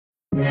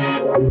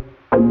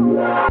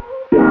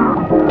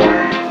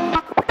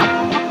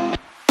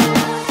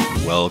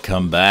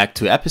Welcome back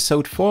to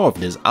episode 4 of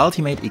this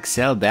Ultimate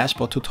Excel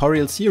Dashboard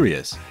tutorial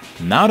series.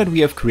 Now that we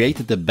have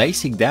created the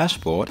basic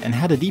dashboard and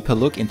had a deeper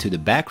look into the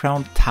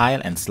background, tile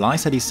and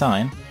slicer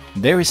design,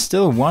 there is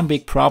still one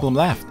big problem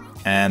left.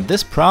 And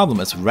this problem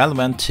is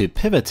relevant to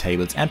pivot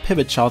tables and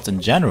pivot charts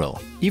in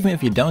general, even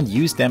if you don't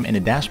use them in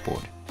a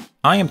dashboard.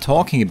 I am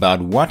talking about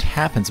what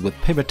happens with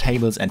pivot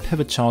tables and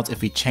pivot charts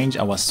if we change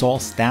our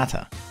source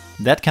data.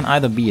 That can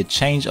either be a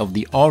change of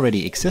the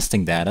already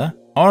existing data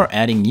or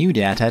adding new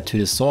data to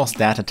the source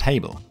data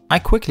table. I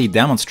quickly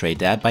demonstrate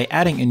that by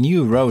adding a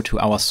new row to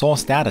our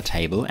source data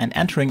table and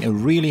entering a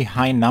really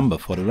high number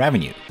for the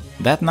revenue.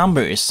 That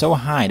number is so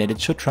high that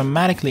it should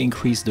dramatically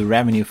increase the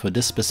revenue for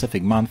this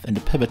specific month in the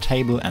pivot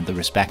table and the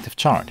respective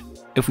chart.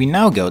 If we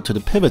now go to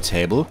the pivot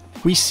table,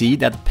 we see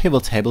that the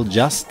pivot table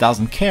just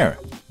doesn't care,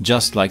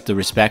 just like the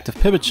respective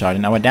pivot chart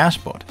in our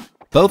dashboard.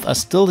 Both are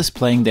still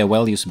displaying their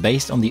values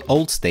based on the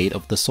old state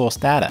of the source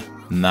data.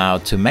 Now,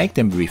 to make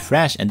them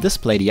refresh and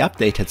display the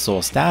updated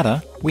source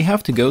data, we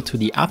have to go to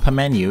the upper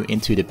menu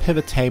into the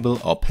pivot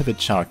table or pivot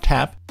chart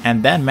tab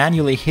and then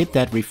manually hit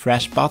that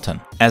refresh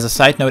button. As a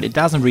side note, it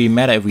doesn't really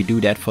matter if we do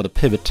that for the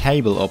pivot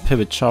table or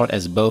pivot chart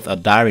as both are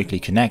directly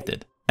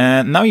connected.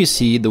 And now you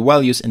see the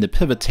values in the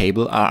pivot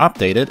table are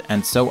updated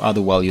and so are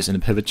the values in the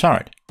pivot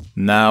chart.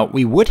 Now,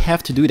 we would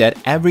have to do that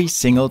every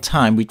single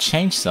time we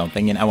change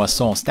something in our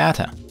source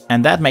data.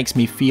 And that makes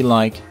me feel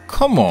like,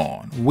 come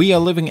on, we are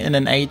living in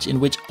an age in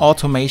which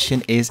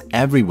automation is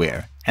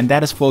everywhere. And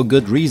that is for a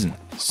good reason.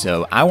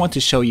 So I want to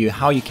show you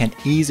how you can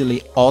easily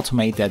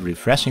automate that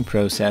refreshing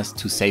process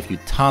to save you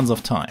tons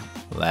of time.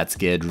 Let's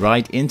get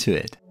right into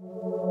it.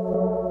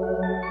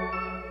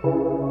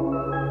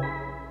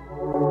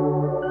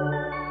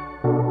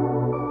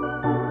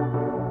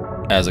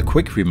 As a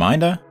quick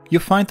reminder, you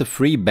find the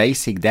free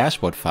basic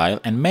dashboard file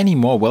and many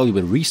more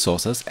valuable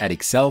resources at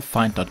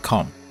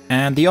excelfind.com.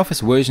 And the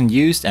Office version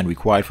used and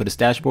required for this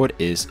dashboard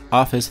is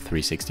Office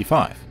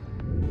 365.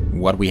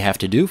 What we have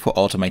to do for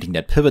automating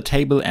that pivot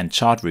table and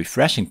chart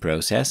refreshing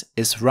process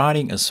is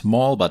writing a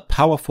small but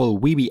powerful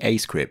VBA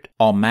script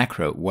or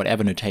macro,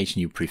 whatever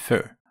notation you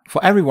prefer.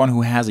 For everyone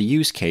who has a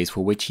use case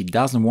for which he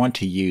doesn't want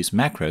to use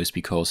macros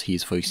because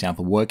he's, for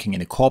example, working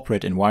in a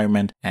corporate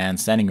environment and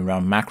sending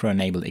around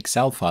macro-enabled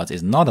Excel files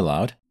is not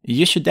allowed,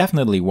 you should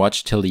definitely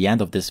watch till the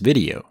end of this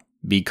video,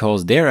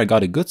 because there I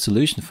got a good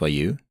solution for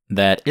you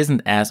that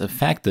isn't as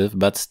effective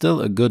but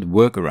still a good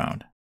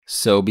workaround.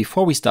 So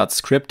before we start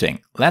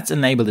scripting, let's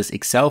enable this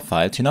Excel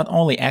file to not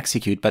only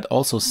execute but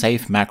also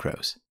save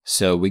macros.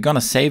 So we're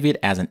gonna save it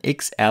as an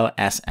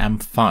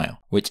XLSM file,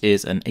 which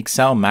is an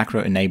Excel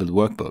macro-enabled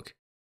workbook.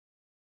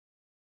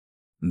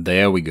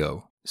 There we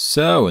go.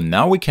 So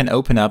now we can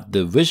open up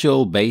the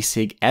Visual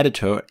Basic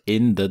editor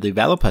in the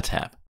Developer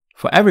tab.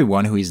 For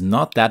everyone who is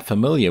not that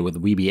familiar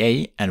with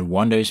VBA and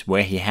wonders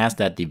where he has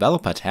that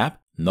Developer tab,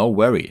 no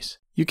worries.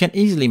 You can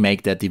easily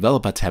make that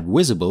Developer tab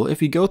visible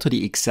if you go to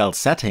the Excel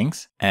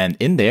settings, and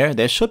in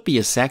there should be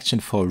a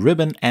section for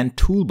ribbon and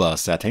toolbar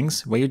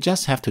settings where you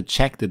just have to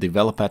check the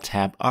Developer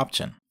tab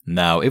option.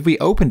 Now, if we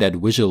open that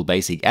Visual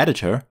Basic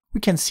editor,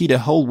 we can see the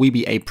whole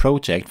VBA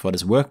project for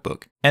this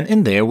workbook. And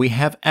in there we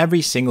have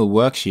every single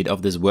worksheet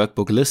of this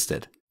workbook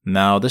listed.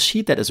 Now, the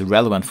sheet that is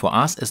relevant for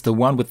us is the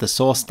one with the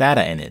source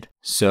data in it.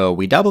 So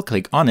we double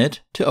click on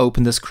it to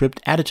open the script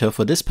editor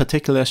for this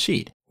particular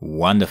sheet.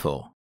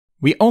 Wonderful.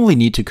 We only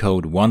need to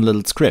code one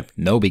little script,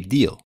 no big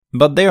deal.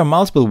 But there are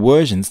multiple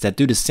versions that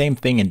do the same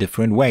thing in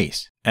different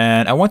ways.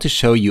 And I want to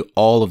show you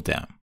all of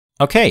them.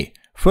 Okay,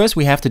 first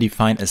we have to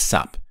define a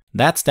sub.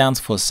 That stands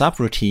for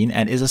subroutine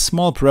and is a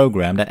small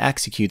program that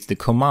executes the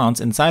commands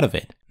inside of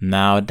it.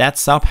 Now that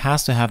sub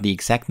has to have the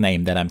exact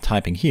name that I'm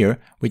typing here,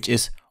 which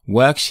is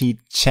worksheet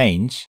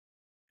change.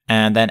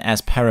 And then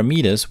as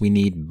parameters we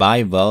need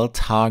by val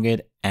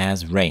target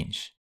as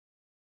range.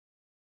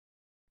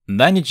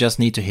 Then you just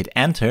need to hit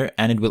enter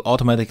and it will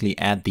automatically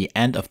add the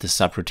end of the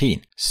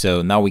subroutine.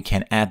 So now we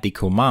can add the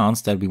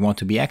commands that we want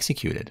to be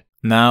executed.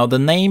 Now the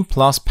name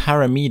plus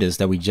parameters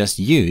that we just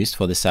used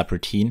for the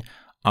subroutine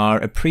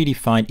are a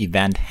predefined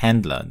event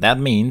handler. That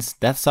means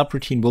that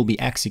subroutine will be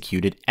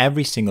executed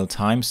every single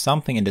time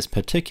something in this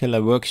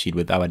particular worksheet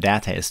with our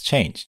data is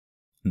changed.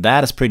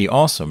 That is pretty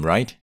awesome,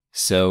 right?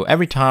 So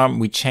every time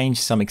we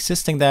change some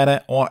existing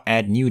data or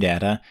add new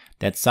data,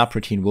 that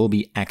subroutine will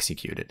be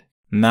executed.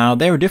 Now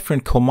there are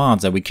different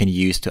commands that we can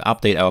use to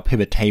update our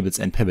pivot tables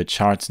and pivot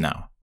charts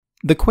now.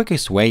 The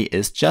quickest way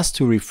is just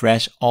to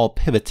refresh all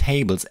pivot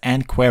tables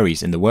and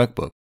queries in the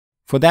workbook.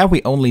 For that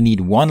we only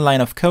need one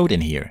line of code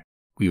in here.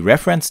 We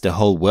reference the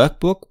whole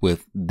workbook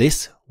with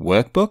this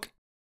workbook,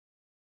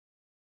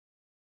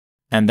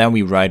 and then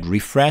we write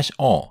refresh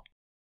all.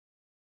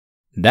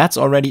 That's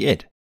already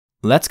it.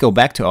 Let's go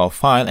back to our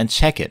file and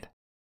check it.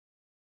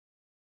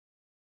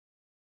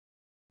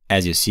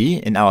 As you see,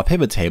 in our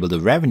pivot table,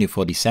 the revenue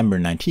for December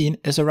 19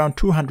 is around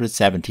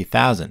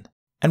 270,000,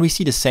 and we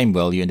see the same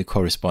value in the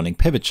corresponding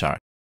pivot chart.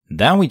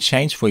 Then we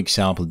change, for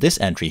example,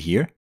 this entry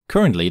here,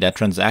 Currently, that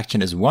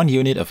transaction is 1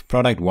 unit of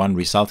product 1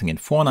 resulting in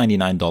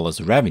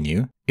 $499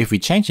 revenue. If we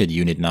change that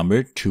unit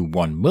number to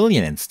 1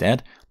 million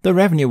instead, the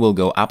revenue will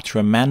go up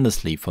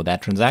tremendously for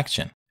that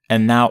transaction.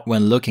 And now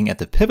when looking at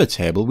the pivot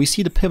table, we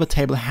see the pivot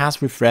table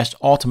has refreshed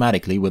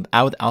automatically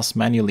without us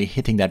manually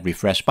hitting that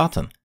refresh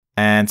button.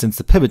 And since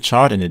the pivot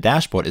chart in the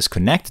dashboard is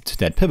connected to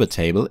that pivot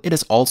table, it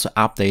is also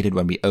updated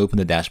when we open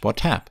the dashboard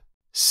tab.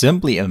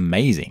 Simply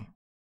amazing.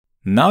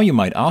 Now you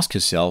might ask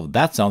yourself,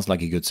 that sounds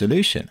like a good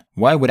solution.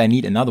 Why would I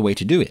need another way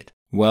to do it?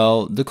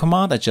 Well, the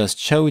command I just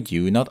showed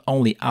you not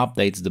only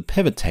updates the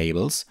pivot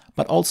tables,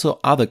 but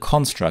also other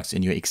constructs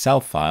in your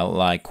Excel file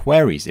like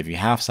queries if you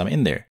have some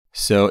in there.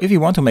 So if you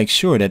want to make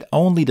sure that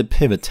only the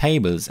pivot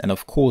tables and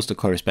of course the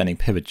corresponding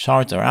pivot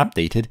charts are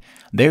updated,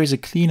 there is a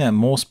cleaner and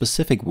more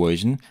specific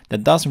version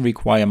that doesn't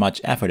require much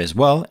effort as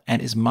well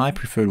and is my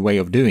preferred way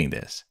of doing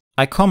this.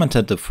 I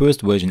commented the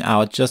first version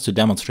out just to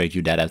demonstrate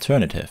you that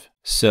alternative.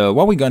 So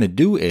what we're going to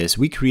do is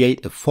we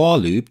create a for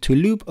loop to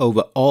loop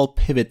over all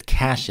pivot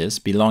caches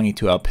belonging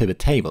to our pivot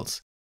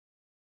tables.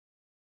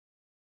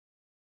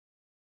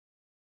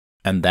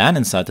 And then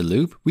inside the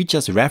loop, we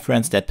just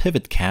reference that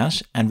pivot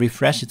cache and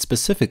refresh it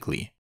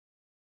specifically.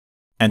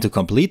 And to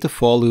complete the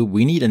for loop,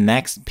 we need a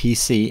next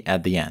PC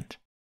at the end.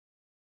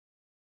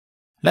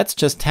 Let's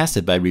just test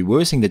it by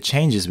reversing the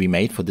changes we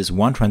made for this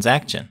one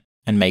transaction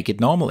and make it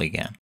normal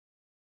again.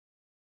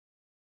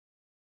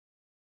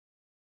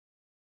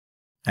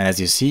 And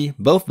as you see,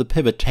 both the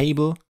pivot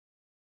table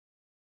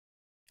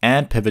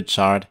and pivot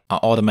chart are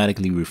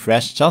automatically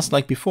refreshed just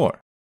like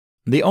before.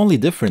 The only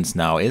difference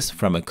now is,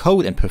 from a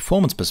code and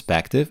performance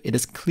perspective, it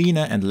is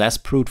cleaner and less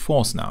brute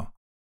force now.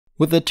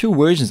 With the two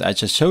versions I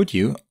just showed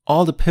you,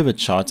 all the pivot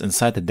charts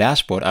inside the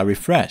dashboard are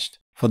refreshed.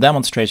 For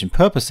demonstration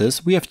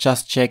purposes, we have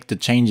just checked the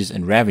changes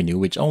in revenue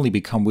which only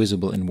become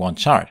visible in one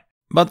chart.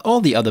 But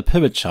all the other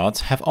pivot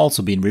charts have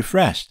also been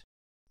refreshed.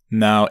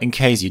 Now, in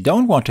case you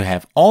don't want to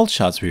have all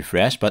charts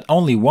refreshed but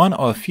only one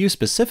or a few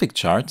specific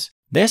charts,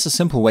 there's a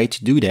simple way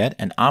to do that,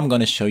 and I'm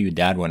going to show you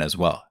that one as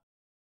well.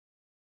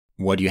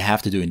 What you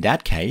have to do in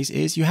that case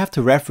is you have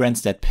to reference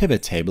that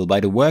pivot table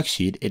by the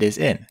worksheet it is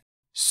in.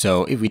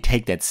 So if we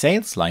take that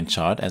sales line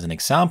chart as an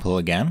example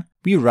again,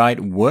 we write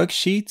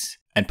worksheets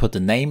and put the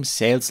name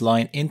sales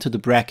line into the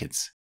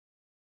brackets.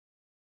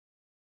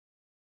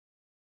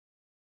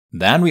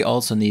 Then we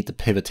also need the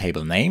pivot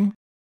table name,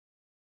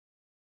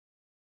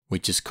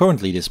 which is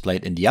currently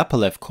displayed in the upper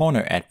left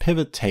corner at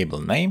pivot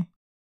table name.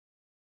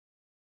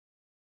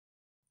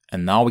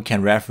 And now we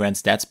can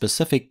reference that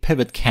specific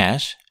pivot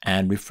cache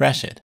and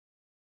refresh it.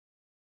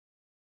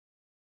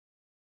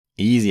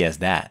 Easy as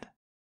that.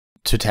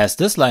 To test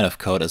this line of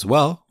code as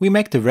well, we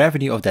make the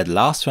revenue of that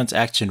last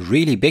transaction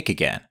really big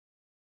again.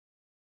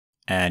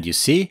 And you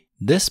see,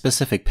 this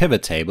specific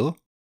pivot table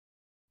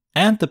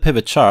and the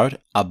pivot chart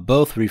are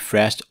both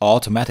refreshed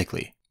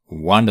automatically.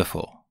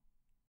 Wonderful.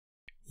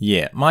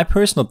 Yeah, my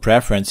personal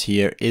preference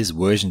here is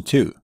version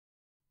 2.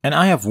 And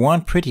I have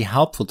one pretty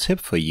helpful tip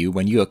for you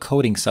when you are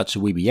coding such a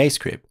VBA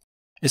script,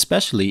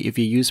 especially if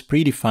you use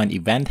predefined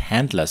event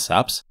handler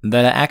subs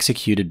that are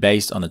executed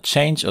based on a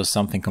change or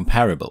something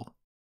comparable.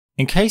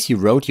 In case you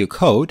wrote your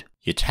code,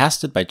 you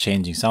tested by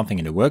changing something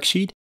in the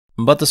worksheet,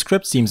 but the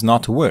script seems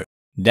not to work.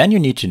 Then you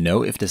need to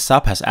know if the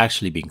sub has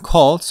actually been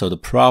called, so the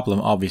problem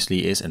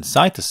obviously is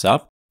inside the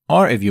sub,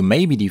 or if you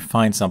maybe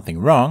defined something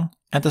wrong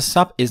and the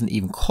sub isn't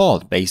even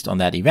called based on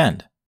that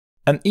event.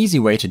 An easy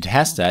way to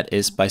test that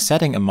is by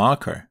setting a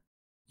marker.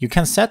 You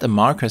can set a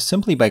marker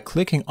simply by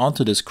clicking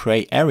onto this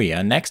gray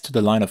area next to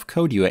the line of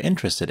code you are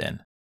interested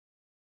in.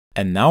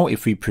 And now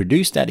if we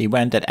produce that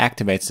event that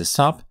activates the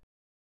sub,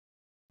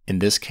 in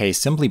this case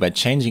simply by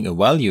changing a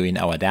value in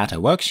our data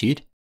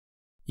worksheet,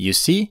 you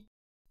see,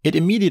 it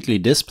immediately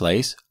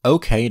displays,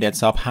 okay, that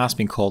sub has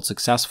been called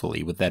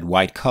successfully with that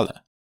white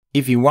color.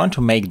 If you want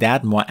to make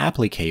that more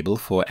applicable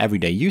for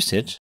everyday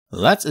usage,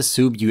 let's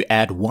assume you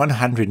add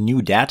 100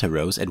 new data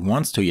rows at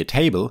once to your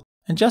table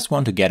and just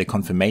want to get a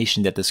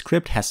confirmation that the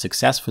script has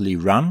successfully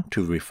run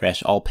to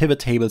refresh all pivot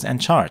tables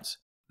and charts.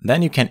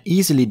 Then you can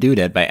easily do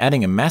that by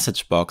adding a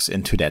message box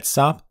into that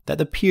sub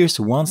that appears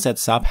once that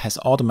sub has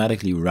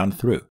automatically run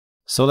through.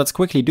 So let's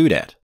quickly do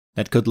that.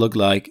 That could look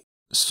like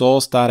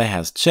source data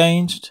has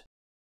changed,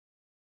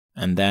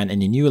 and then in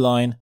the new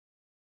line,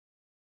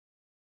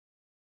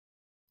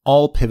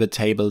 all pivot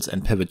tables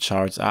and pivot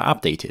charts are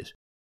updated.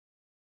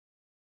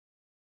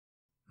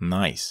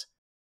 Nice.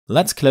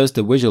 Let's close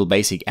the Visual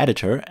Basic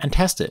editor and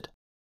test it.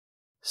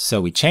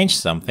 So we changed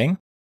something,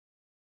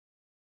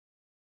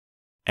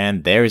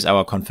 and there is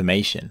our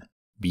confirmation.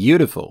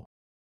 Beautiful.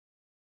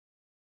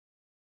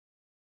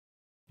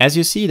 As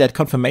you see, that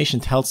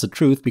confirmation tells the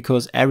truth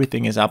because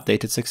everything is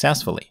updated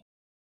successfully.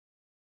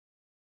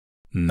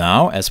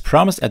 Now, as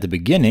promised at the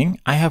beginning,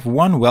 I have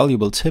one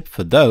valuable tip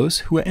for those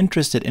who are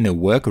interested in a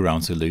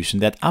workaround solution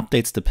that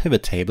updates the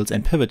pivot tables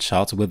and pivot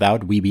charts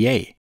without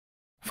VBA.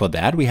 For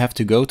that, we have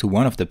to go to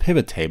one of the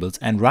pivot tables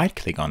and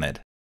right-click on it.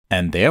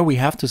 And there we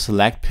have to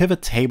select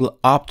Pivot Table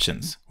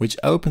Options, which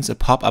opens a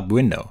pop-up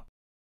window.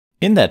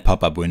 In that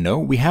pop-up window,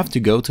 we have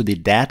to go to the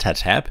Data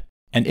tab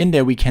and in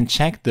there we can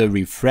check the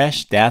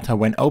refresh data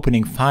when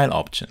opening file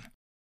option.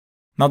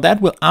 Now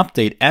that will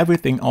update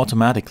everything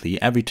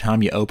automatically every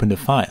time you open the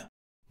file.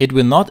 It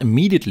will not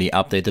immediately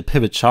update the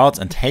pivot charts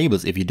and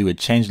tables if you do a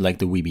change like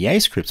the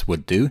VBA scripts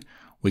would do,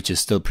 which is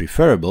still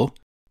preferable,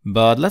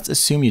 but let's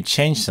assume you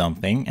change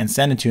something and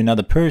send it to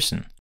another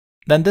person.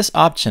 Then this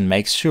option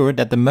makes sure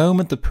that the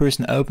moment the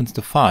person opens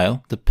the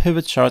file, the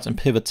pivot charts and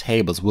pivot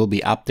tables will be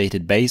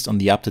updated based on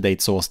the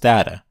up-to-date source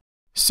data.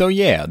 So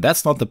yeah,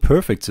 that's not the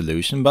perfect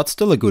solution, but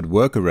still a good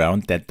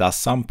workaround that does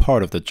some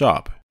part of the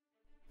job.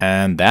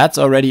 And that's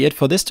already it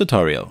for this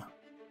tutorial.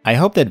 I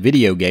hope that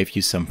video gave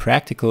you some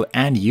practical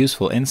and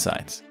useful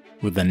insights.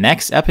 With the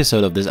next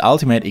episode of this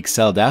Ultimate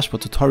Excel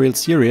Dashboard tutorial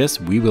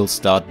series, we will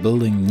start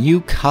building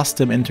new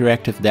custom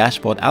interactive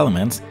dashboard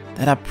elements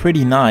that are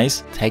pretty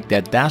nice, take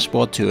that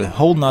dashboard to a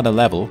whole nother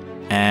level,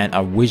 and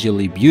are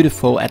visually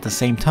beautiful at the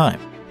same time.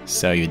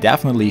 So you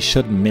definitely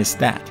shouldn't miss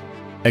that.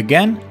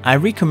 Again, I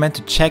recommend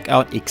to check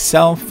out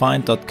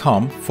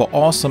excelfind.com for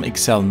awesome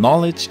Excel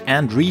knowledge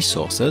and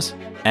resources.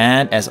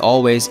 And as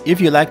always, if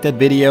you liked that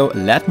video,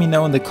 let me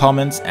know in the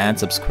comments and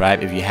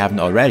subscribe if you haven't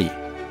already.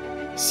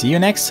 See you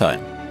next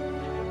time.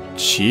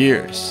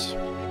 Cheers!